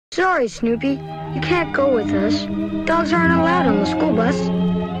Sorry, Snoopy. You can't go with us. Dogs aren't allowed on the school bus.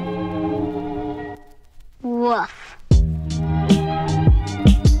 Woof.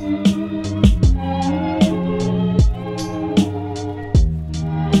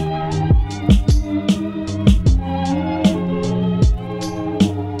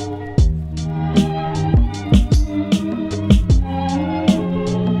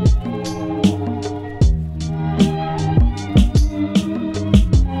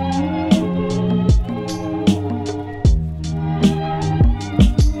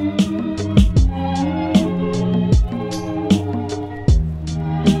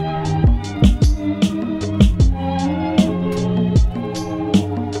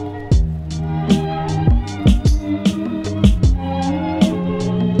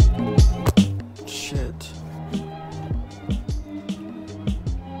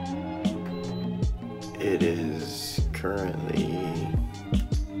 It is currently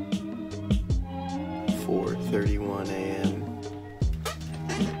 4:31 a.m.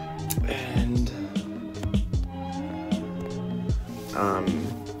 and I'm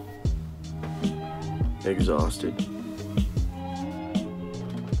exhausted.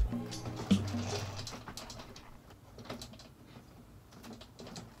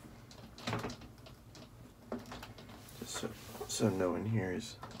 So no one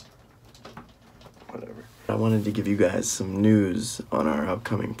hears. Whatever. I wanted to give you guys some news on our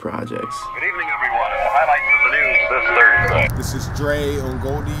upcoming projects. Good evening, everyone. The highlights of the news this Thursday. This is Dre on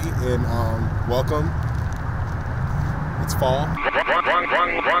Goldie, and welcome. It's fall. A Beaver County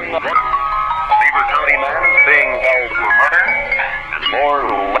man is being held for murder and more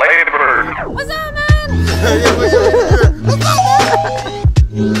labor. What's up, man? What's up,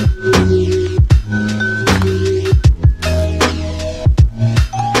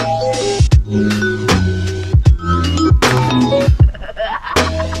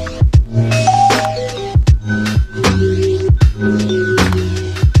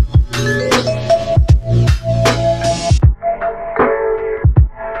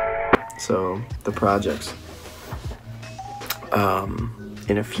 So, the projects.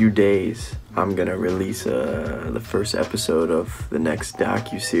 In a few days, I'm gonna release the first episode of the next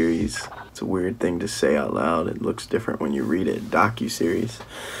docu-series. It's a weird thing to say out loud. It looks different when you read it. Docu-series.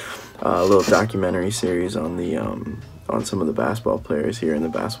 A little documentary series on the on some of the basketball players here in the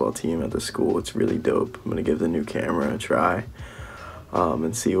basketball team at the school. It's really dope. I'm gonna give the new camera a try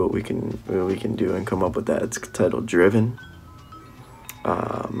and see what we can do and come up with that. It's titled Driven.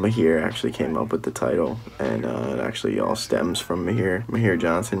 Mahir actually came up with the title, and it actually all stems from Mahir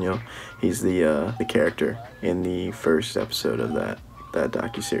Johnson. He's the character in the first episode of that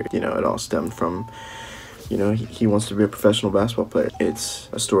docuseries. It all stemmed from, he wants to be a professional basketball player. It's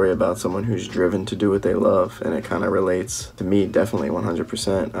a story about someone who's driven to do what they love, and it kind of relates to me definitely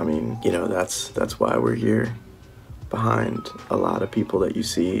 100%. I mean, that's why we're here. Behind a lot of people that you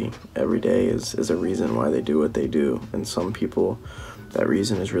see every day is a reason why they do what they do, and some people, that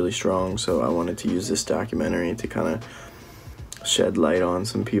reason is really strong. So I wanted to use this documentary to kind of shed light on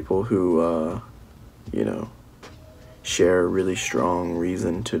some people who share a really strong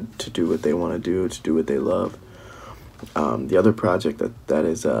reason to do what they want to do what they love. The other project that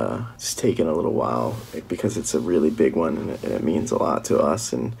is it's taken a little while because it's a really big one, and it means a lot to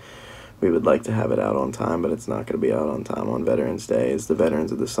us, and we would like to have it out on time, but it's not going to be out on time on Veterans Day. Is the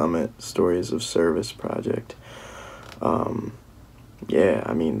Veterans of the Summit Stories of Service project. Yeah,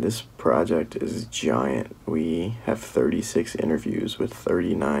 I mean, this project is giant. We have 36 interviews with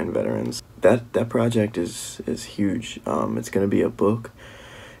 39 veterans. That project is huge. It's going to be a book,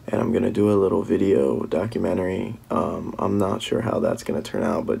 and I'm going to do a little video documentary. I'm not sure how that's going to turn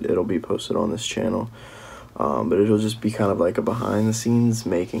out, but it'll be posted on this channel. But it'll just be kind of like a behind-the-scenes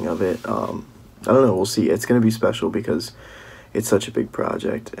making of it. I don't know, we'll see. It's going to be special because it's such a big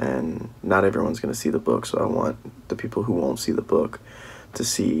project, and not everyone's going to see the book, so I want the people who won't see the book to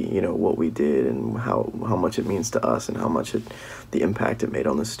see, what we did and how much it means to us and how much the impact it made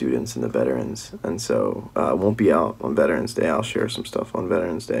on the students and the veterans. And so it won't be out on Veterans Day. I'll share some stuff on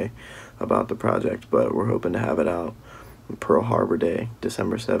Veterans Day about the project, but we're hoping to have it out on Pearl Harbor Day,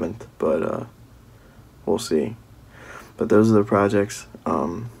 December 7th, but we'll see. But those are the projects.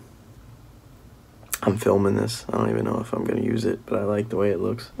 I'm filming this. I don't even know if I'm going to use it, but I like the way it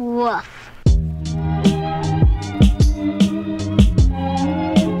looks. Woof.